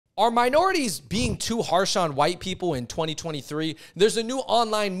Are minorities being too harsh on white people in 2023? There's a new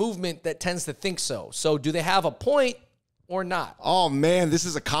online movement that tends to think so. So do they have a point or not? Oh, man, this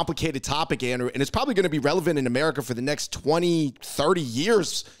is a complicated topic, Andrew, and it's probably going to be relevant in America for the next 20, 30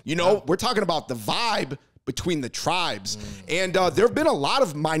 years. You know, we're talking about the vibe between the tribes. And there have been a lot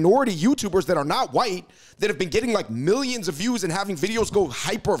of minority YouTubers that are not white that have been getting like millions of views and having videos go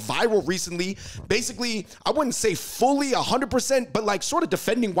hyper viral recently. Basically, I wouldn't say fully 100%, but like sort of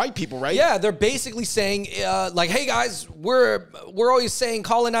defending white people, right? Yeah, they're basically saying like, hey guys, we're always saying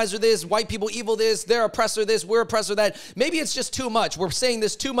colonizer this, white people evil this, they're oppressor this, we're oppressor that. Maybe it's just too much. We're saying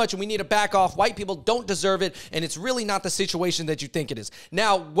this too much and we need to back off. White people don't deserve it, and it's really not the situation that you think it is.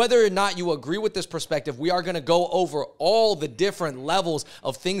 Now, whether or not you agree with this perspective, we are going to go over all the different levels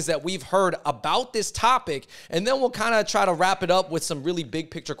of things that we've heard about this topic, and then we'll kind of try to wrap it up with some really big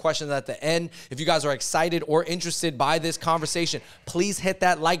picture questions at the end. If you guys are excited or interested by this conversation, please hit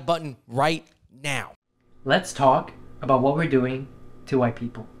that like button right now. Let's talk about what we're doing to white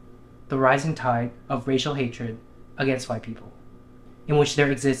people. The rising tide of racial hatred against white people, in which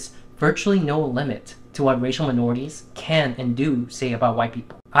there exists virtually no limit to what racial minorities can and do say about white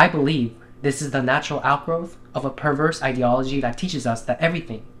people. I believe this is the natural outgrowth of a perverse ideology that teaches us that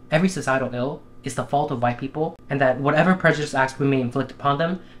every societal ill is the fault of white people, and that whatever prejudice acts we may inflict upon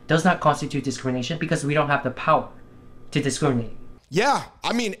them does not constitute discrimination because we don't have the power to discriminate. Yeah,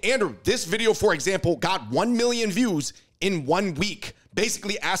 I mean, Andrew, this video, for example, got 1 million views in 1 week,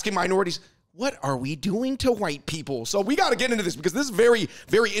 basically asking minorities, what are we doing to white people? So we got to get into this because this is very,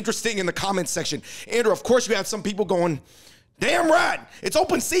 very interesting in the comments section. Andrew, of course, you have some people going, damn right, it's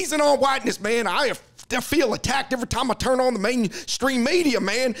open season on whiteness, man. I feel attacked every time I turn on the mainstream media,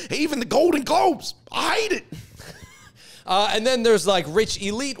 man. Even the Golden Globes, I hate it. And then there's like rich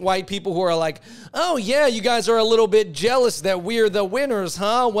elite white people who are like, oh yeah, you guys are a little bit jealous that we're the winners,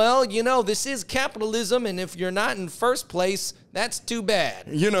 huh? Well, you know, this is capitalism, and if you're not in first place, that's too bad.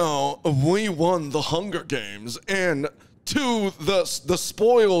 You know, we won the Hunger Games, and to the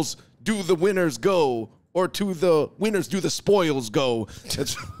spoils do the winners go, or to the winners do the spoils go.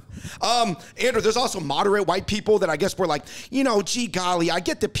 Andrew, there's also moderate white people that I guess were like, you know, gee golly, I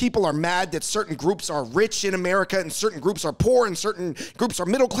get that people are mad that certain groups are rich in America and certain groups are poor and certain groups are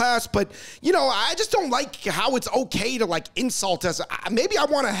middle class, but, you know, I just don't like how it's okay to, like, insult us. Maybe I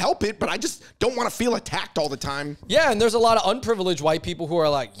want to help it, but I just don't want to feel attacked all the time. Yeah, and there's a lot of unprivileged white people who are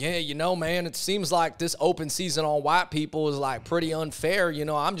like, yeah, you know, man, it seems like this open season on white people is, like, pretty unfair. You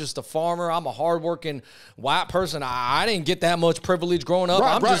know, I'm just a farmer. I'm a hardworking white person. I didn't get that much privilege growing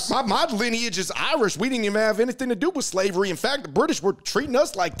up. Right. My lineage is Irish. We didn't even have anything to do with slavery. In fact, the British were treating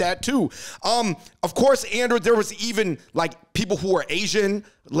us like that too. Of course, Andrew, there was even like people who are Asian,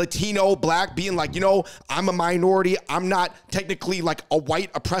 Latino, black, being like, you know, I'm a minority. I'm not technically like a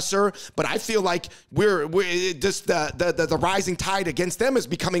white oppressor, but I feel like we're just the rising tide against them is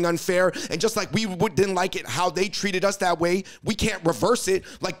becoming unfair. And just like we didn't like it how they treated us that way, we can't reverse it.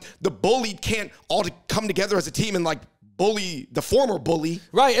 Like the bullied can't all come together as a team and like bully the former bully.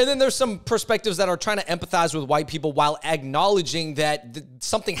 Right, and then there's some perspectives that are trying to empathize with white people while acknowledging that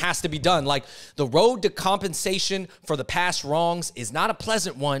something has to be done. Like the road to compensation for the past wrongs is not a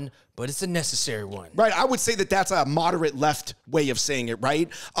pleasant one, but it's a necessary one. Right, I would say that that's a moderate left way of saying it, right?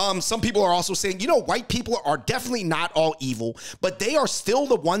 Some people are also saying, you know, white people are definitely not all evil, but they are still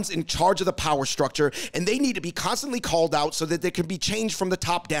the ones in charge of the power structure, and they need to be constantly called out so that they can be changed from the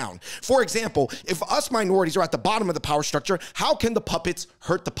top down. For example, if us minorities are at the bottom of the power structure, how can the puppets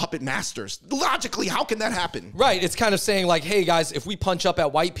hurt the puppet masters? Logically, how can that happen? Right, it's kind of saying like, hey guys, if we punch up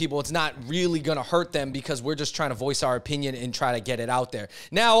at white people, it's not really gonna hurt them because we're just trying to voice our opinion and try to get it out there.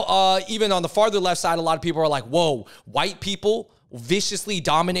 Now, even on the farther left side, a lot of people are like, whoa, white people viciously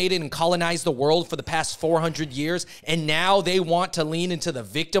dominated and colonized the world for the past 400 years, and now they want to lean into the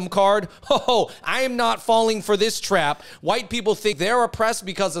victim card? Oh, I am not falling for this trap. White people think they're oppressed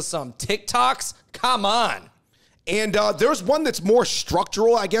because of some TikToks? Come on. And there's one that's more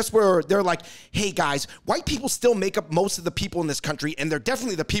structural, I guess, where they're like, hey, guys, white people still make up most of the people in this country, and they're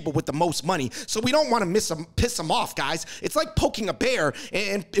definitely the people with the most money, so we don't want to piss them off, guys. It's like poking a bear,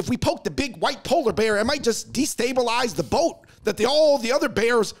 and if we poke the big white polar bear, it might just destabilize the boat that all the other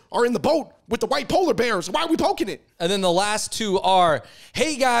bears are in the boat with the white polar bears. Why are we poking it? And then the last two are,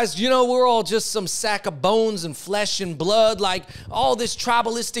 hey guys, you know, we're all just some sack of bones and flesh and blood. Like, all this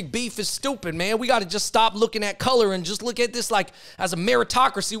tribalistic beef is stupid, man. We got to just stop looking at color and just look at this like as a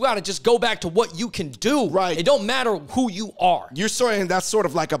meritocracy. We got to just go back to what you can do. Right. It don't matter who you are. You're saying that's sort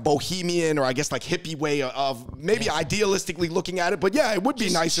of like a bohemian or I guess like hippie way of maybe idealistically looking at it. But yeah, it would be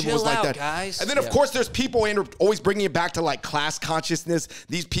nice if it was like that. Guys. And then, of course, there's people, Andrew, always bringing it back to like class consciousness.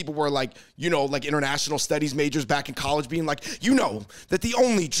 These people were like, you know, like international studies majors back in college being like, you know, that the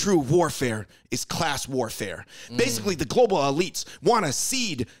only true warfare is class warfare. Basically, the global elites want to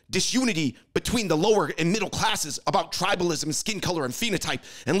seed disunity between the lower and middle classes about tribalism and skin color and phenotype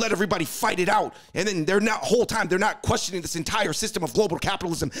and let everybody fight it out. And then they're not, whole time, they're not questioning this entire system of global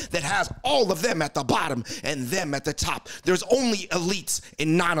capitalism that has all of them at the bottom and them at the top. There's only elites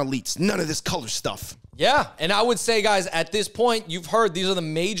and non-elites, none of this color stuff. Yeah, and I would say, guys, at this point, you've heard these are the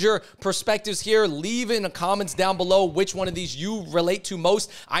major perspectives here. Leave in the comments down below which one of these you relate to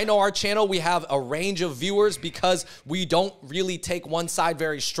most. I know our channel, we have a range of viewers because we don't really take one side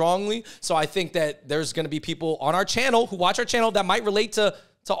very strongly. So I think that there's going to be people on our channel who watch our channel that might relate to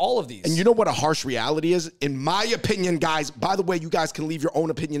all of these. And you know what a harsh reality is? In my opinion, guys, by the way, you guys can leave your own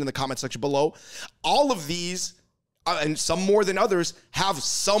opinion in the comment section below. All of these, and some more than others, have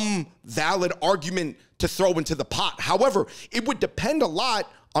some valid argument to throw into the pot. However, it would depend a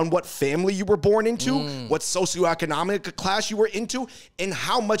lot on what family you were born into, what socioeconomic class you were into, and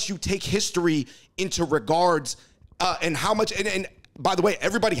how much you take history into regards, and how much, and by the way,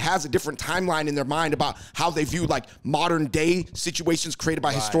 everybody has a different timeline in their mind about how they view like modern day situations created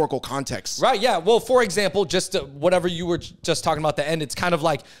by historical context. Right, yeah. Well, for example, just whatever you were just talking about at the end, it's kind of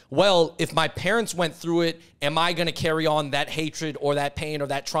like, well, if my parents went through it, am I going to carry on that hatred or that pain or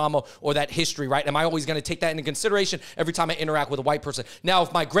that trauma or that history, right? Am I always going to take that into consideration every time I interact with a white person? Now,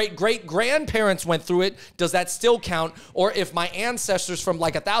 if my great-great-grandparents went through it, does that still count? Or if my ancestors from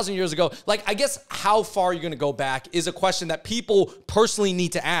like 1,000 years ago, like, I guess how far are you going to go back is a question that people personally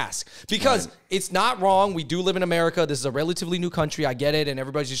need to ask, because it's not wrong. We do live in America. This is a relatively new country. I get it. And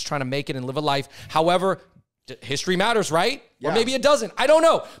everybody's just trying to make it and live a life. However, history matters, right? Yeah. Or maybe it doesn't. I don't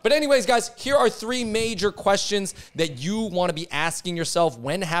know. But anyways, guys, here are 3 major questions that you want to be asking yourself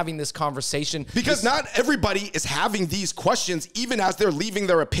when having this conversation. Because not everybody is having these questions, even as they're leaving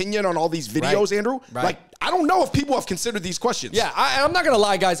their opinion on all these videos, Andrew. Right. Like, I don't know if people have considered these questions. Yeah, I'm not going to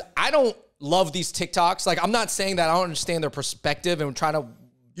lie, guys. I don't love these TikToks. Like, I'm not saying that I don't understand their perspective and trying to...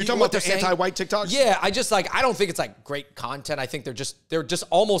 You're talking about the anti-white TikToks? Yeah, I just like, I don't think it's like great content. I think they're just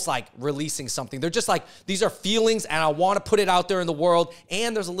almost like releasing something. They're just like, these are feelings and I want to put it out there in the world.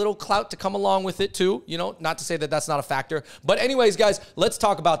 And there's a little clout to come along with it too. You know, not to say that that's not a factor. But anyways, guys, let's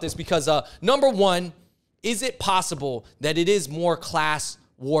talk about this because number one, is it possible that it is more class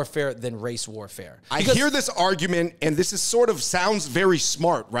warfare than race warfare? I hear this argument, and this is sort of sounds very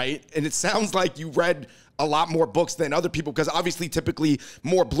smart, right? And it sounds like you read a lot more books than other people, because obviously typically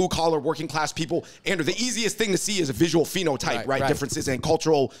more blue collar working class people, and the easiest thing to see is a visual phenotype, right? Differences in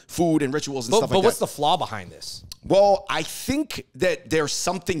cultural food and rituals and stuff like that. But what's the flaw behind this? Well, I think that there's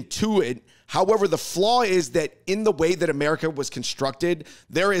something to it. However, the flaw is that in the way that America was constructed,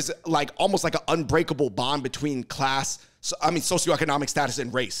 there is like almost like an unbreakable bond between class, socioeconomic status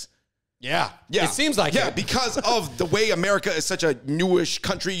and race. Yeah. It seems like it. Because of the way America is such a newish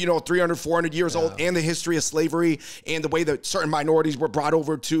country, you know, 300, 400 years old, and the history of slavery, and the way that certain minorities were brought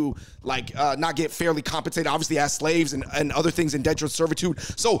over to, like, not get fairly compensated, obviously, as slaves and other things, indentured servitude.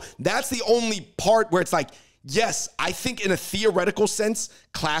 So that's the only part where it's like, yes, I think in a theoretical sense,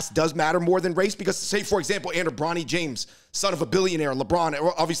 class does matter more than race, because, say, for example, Andrew Bronny James, son of a billionaire,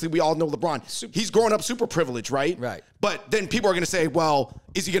 LeBron, obviously we all know LeBron. He's growing up super privileged, right? Right. But then people are going to say, well,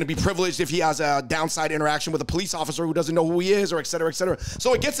 is he going to be privileged if he has a downside interaction with a police officer who doesn't know who he is, or et cetera, et cetera.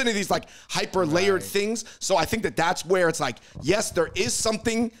 So it gets into these like hyper layered things. So I think that that's where it's like, yes, there is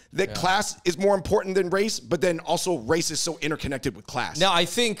something that class is more important than race, but then also race is so interconnected with class. Now, I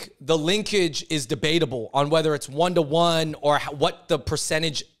think the linkage is debatable on whether it's 1-to-1 or what the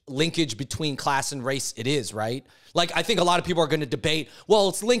percentage linkage between class and race it is, right? Like, I think a lot of people are going to debate, well,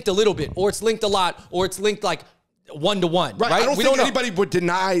 it's linked a little bit, or it's linked a lot, or it's linked like 1-to-1, right? I don't think anybody would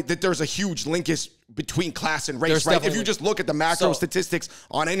deny that there's a huge linkage between class and race, right? If you just look at the macro statistics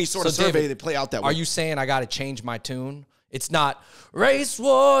on any sort of survey, they play out that way. Are you saying I got to change my tune? It's not race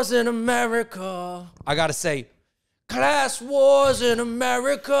wars in America. I got to say class wars in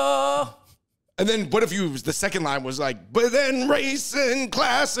America. And then what if the second line was like, but then race and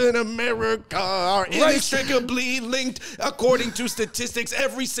class in America are inextricably linked according to statistics.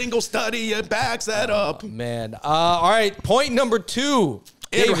 Every single study backs that up. Man. All right. Point number 2.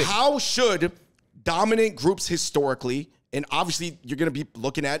 Andrew, David. how should dominant groups historically, and obviously you're going to be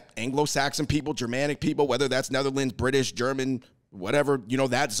looking at Anglo-Saxon people, Germanic people, whether that's Netherlands, British, German, whatever,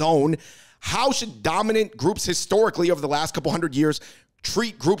 that zone. How should dominant groups historically over the last couple hundred years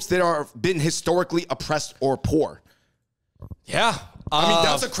treat groups that are been historically oppressed or poor? Yeah. I mean,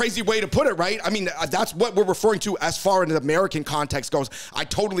 that's a crazy way to put it, right? I mean, that's what we're referring to as far as the American context goes. I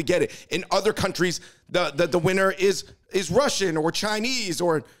totally get it. In other countries, the winner is Russian or Chinese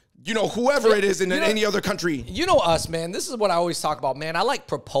or, whoever it is in any other country. You know us, man. This is what I always talk about, man. I like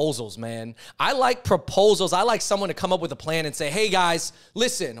proposals, man. I like proposals. I like someone to come up with a plan and say, hey, guys,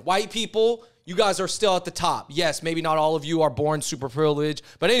 listen, white people, you guys are still at the top. Yes, maybe not all of you are born super privileged.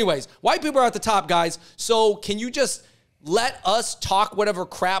 But anyways, white people are at the top, guys. So can you just let us talk whatever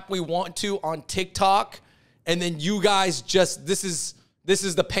crap we want to on TikTok, and then you guys just, this is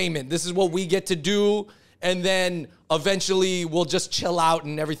the payment. This is what we get to do, and then eventually we'll just chill out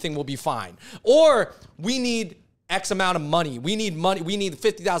and everything will be fine. Or we need X amount of money. We need money. We need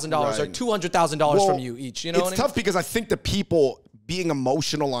 $50,000 or $200,000 from you each. You know what I mean? It's tough because I think the people being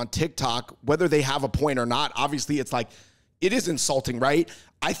emotional on TikTok, whether they have a point or not, obviously it's like, it is insulting, right?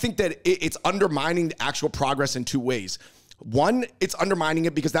 I think that it's undermining the actual progress in two ways. One, it's undermining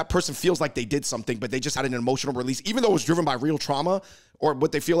it because that person feels like they did something, but they just had an emotional release, even though it was driven by real trauma or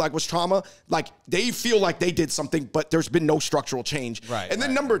what they feel like was trauma. Like, they feel like they did something, but there's been no structural change. Right. And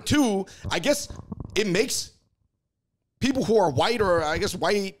then number two, I guess it makes people who are white or I guess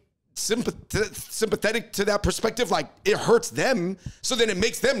white sympathetic to that perspective, like it hurts them, so then it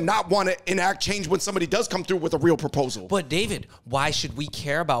makes them not want to enact change when somebody does come through with a real proposal. But David, why should we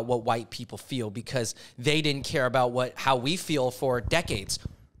care about what white people feel? Because they didn't care about how we feel for decades.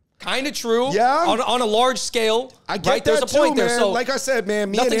 Kind of true. Yeah. On a large scale. I get right? There's that a point too, there. man. So like I said, man,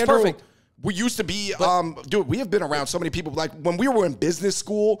 me and nothing's Andrew, perfect. we used to be, dude, we have been around so many people. Like when we were in business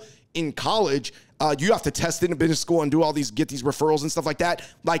school in college, you have to test in a business school and do all these, get these referrals and stuff like that.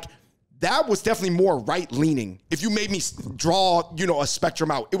 Like, that was definitely more right-leaning. If you made me draw, a spectrum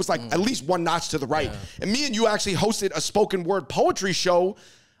out, it was like at least one notch to the right. Yeah. And me and you actually hosted a spoken word poetry show.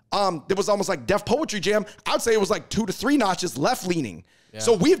 That was almost like Def Poetry Jam. I'd say it was like 2 to 3 notches left-leaning. Yeah.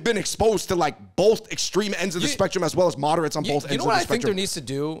 So we've been exposed to like both extreme ends of the spectrum as well as moderates on both ends of the spectrum. You know what I think there needs to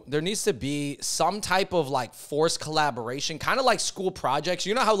do? There needs to be some type of like forced collaboration, kind of like school projects.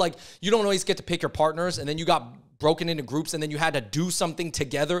 You know how like you don't always get to pick your partners, and then you got broken into groups, and then you had to do something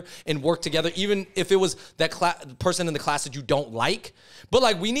together and work together, even if it was that person in the class that you don't like. But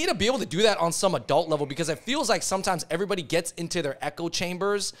like, we need to be able to do that on some adult level, because it feels like sometimes everybody gets into their echo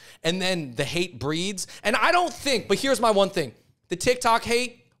chambers and then the hate breeds. And I don't think, but here's my one thing. The TikTok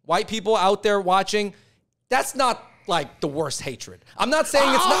hate, white people out there watching, that's not like the worst hatred. I'm not saying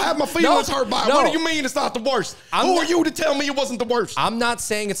it's not. I have my feelings hurt by it. What do you mean it's not the worst? Who are you to tell me it wasn't the worst? I'm not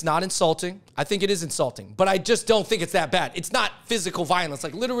saying it's not insulting. I think it is insulting, but I just don't think it's that bad. It's not physical violence.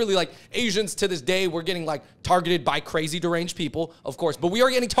 Like literally, like Asians to this day, we're getting like targeted by crazy deranged people, of course, but we are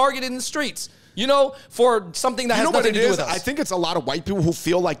getting targeted in the streets, for something that has nothing to do with us. I think it's a lot of white people who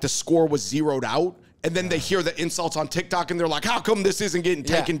feel like the score was zeroed out. And then they hear the insults on TikTok and they're like, how come this isn't getting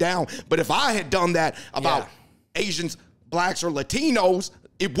taken down? But if I had done that about Asians, blacks, or Latinos,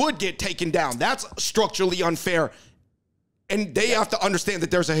 it would get taken down. That's structurally unfair. And they have to understand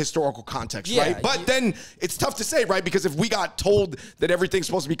that there's a historical context, right? But then it's tough to say, right? Because if we got told that everything's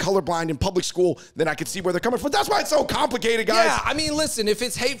supposed to be colorblind in public school, then I could see where they're coming from. That's why it's so complicated, guys. Yeah, I mean, listen, if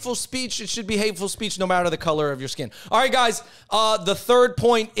it's hateful speech, it should be hateful speech no matter the color of your skin. All right, guys, the third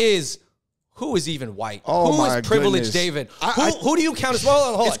point is, who is even white? Oh, who is privileged, David? Who do you count as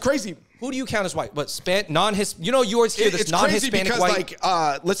well? Hold on. It's crazy. Who do you count as white? But non-Hispanic. You always hear this non-Hispanic white.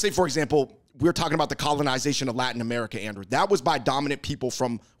 Like, let's say, for example, we're talking about the colonization of Latin America, Andrew. That was by dominant people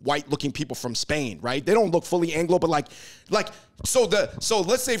from white-looking people from Spain, right? They don't look fully Anglo, but so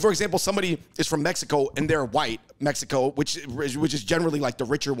let's say, for example, somebody is from Mexico and they're white, Mexico, which is generally like the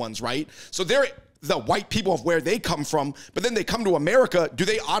richer ones, right? So they're the white people of where they come from, but then they come to America. Do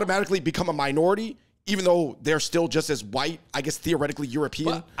they automatically become a minority, even though they're still just as white, I guess, theoretically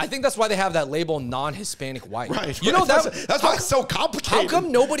European? Well, I think that's why they have that label non-Hispanic white. Right. That's why it's so complicated. How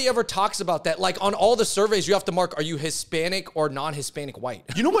come nobody ever talks about that? Like on all the surveys, you have to mark, are you Hispanic or non-Hispanic white?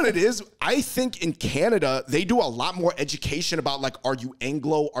 You know what it is? I think in Canada, they do a lot more education about like, are you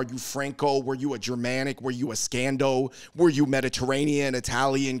Anglo? Are you Franco? Were you a Germanic? Were you a Scando? Were you Mediterranean,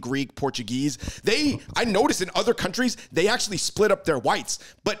 Italian, Greek, Portuguese? I noticed in other countries, they actually split up their whites.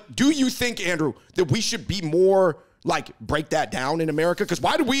 But do you think, Andrew, that we should be more like break that down in America? Because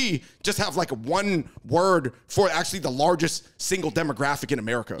why do we just have like one word for actually the largest single demographic in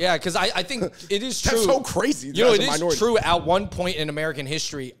America? Yeah, because I think it is true. That's so crazy. You know, it is true. At one point in American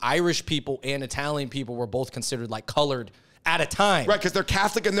history, Irish people and Italian people were both considered like colored at a time. Right, because they're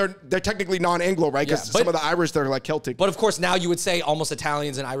Catholic and they're technically non-Anglo, right? Because some of the Irish, they're like Celtic. But of course, now you would say almost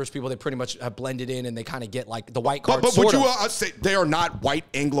Italians and Irish people, they pretty much have blended in and they kind of get like the white card. But would you say they are not white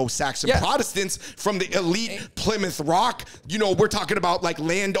Anglo-Saxon Protestants from the elite Plymouth Rock? You know, we're talking about like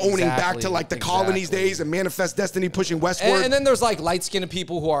land owning back to like the colonies days and Manifest Destiny pushing westward. And then there's like light-skinned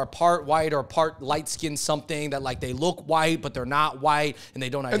people who are part white or part light-skinned something that like they look white, but they're not white and they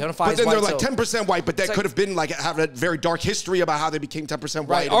don't identify as white. But then they're like 10% white, but that could have been like have a very dark history about how they became 10%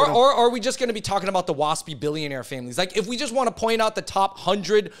 white. Or are we just going to be talking about the waspy billionaire families? Like, if we just want to point out the top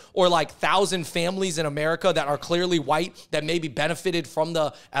 100 or like 1,000 families in America that are clearly white that maybe benefited from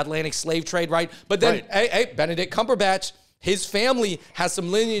the Atlantic slave trade, right? But then, hey, Benedict Cumberbatch, his family has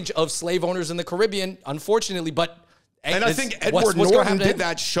some lineage of slave owners in the Caribbean, unfortunately, but... And I think Edward Norton did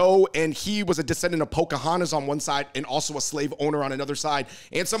that show, and he was a descendant of Pocahontas on one side and also a slave owner on another side.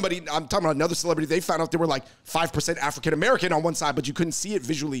 And somebody, I'm talking about another celebrity, they found out they were like 5% African-American on one side, but you couldn't see it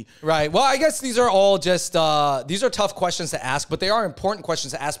visually. Right. Well, I guess these are all just, these are tough questions to ask, but they are important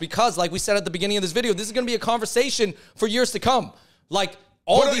questions to ask because, like we said at the beginning of this video, this is going to be a conversation for years to come. Like,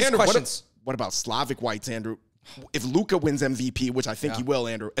 all of these questions. What about Slavic whites, Andrew? If Luka wins MVP, which I think he will,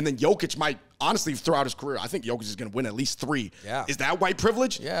 Andrew, and then Jokic might, honestly, throughout his career, I think Jokic is going to win at least 3. Yeah. Is that white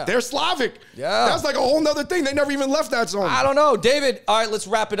privilege? Yeah. They're Slavic. Yeah. That's like a whole nother thing. They never even left that zone. I don't know. David, all right, let's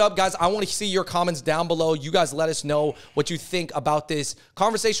wrap it up, guys. I want to see your comments down below. You guys let us know what you think about this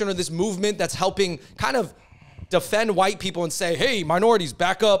conversation or this movement that's helping kind of defend white people and say, hey, minorities,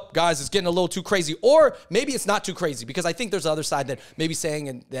 back up, guys, it's getting a little too crazy. Or maybe it's not too crazy because I think there's the other side that maybe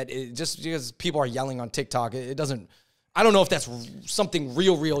saying that it just because people are yelling on TikTok, it doesn't, I don't know if that's something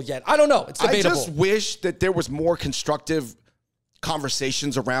real yet. I don't know. It's debatable. I just wish that there was more constructive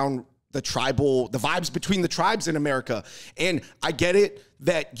conversations around the vibes between the tribes in America. And I get it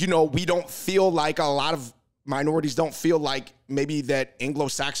that, you know, we don't feel like a lot of minorities don't feel like maybe that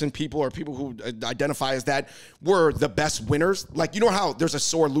Anglo-Saxon people or people who identify as that were the best winners. Like, you know how there's a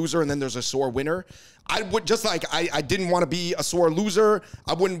sore loser and then there's a sore winner? I would just like, I didn't want to be a sore loser.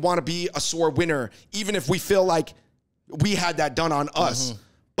 I wouldn't want to be a sore winner, even if we feel like we had that done on us.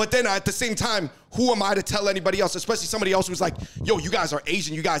 But then at the same time, who am I to tell anybody else, especially somebody else who's like, yo, you guys are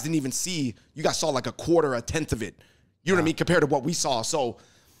Asian. You guys didn't even see, you guys saw like a quarter, a tenth of it. You know what I mean? Compared to what we saw. So,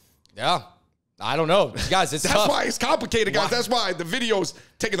 yeah. I don't know. Guys, it's That's tough. why it's complicated, guys. Why? That's why the videos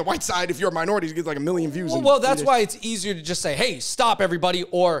taking the white side, if you're a minority, you get like 1 million views. Well, that's why it's easier to just say, hey, stop everybody,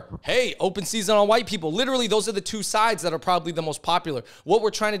 or hey, open season on white people. Literally, those are the two sides that are probably the most popular. What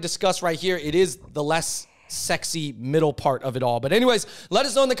we're trying to discuss right here, it is the less sexy middle part of it all. But anyways, let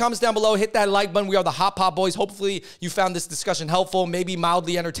us know in the comments down below. Hit that like button. We are the Hot Pot Boys. Hopefully you found this discussion helpful, maybe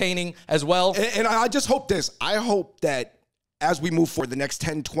mildly entertaining as well. And I just hope this. I hope that as we move forward the next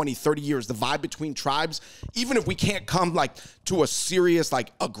 10, 20, 30 years, the vibe between tribes, even if we can't come like to a serious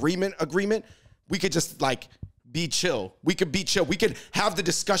like agreement, we could just like be chill. We could be chill. We could have the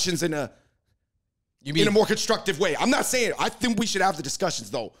discussions in a more constructive way. I'm not saying, I think we should have the discussions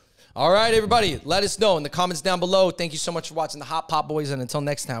though. All right, everybody, let us know in the comments down below. Thank you so much for watching the Hot Pot Boys, and until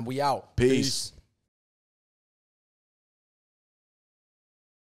next time, we out. Peace.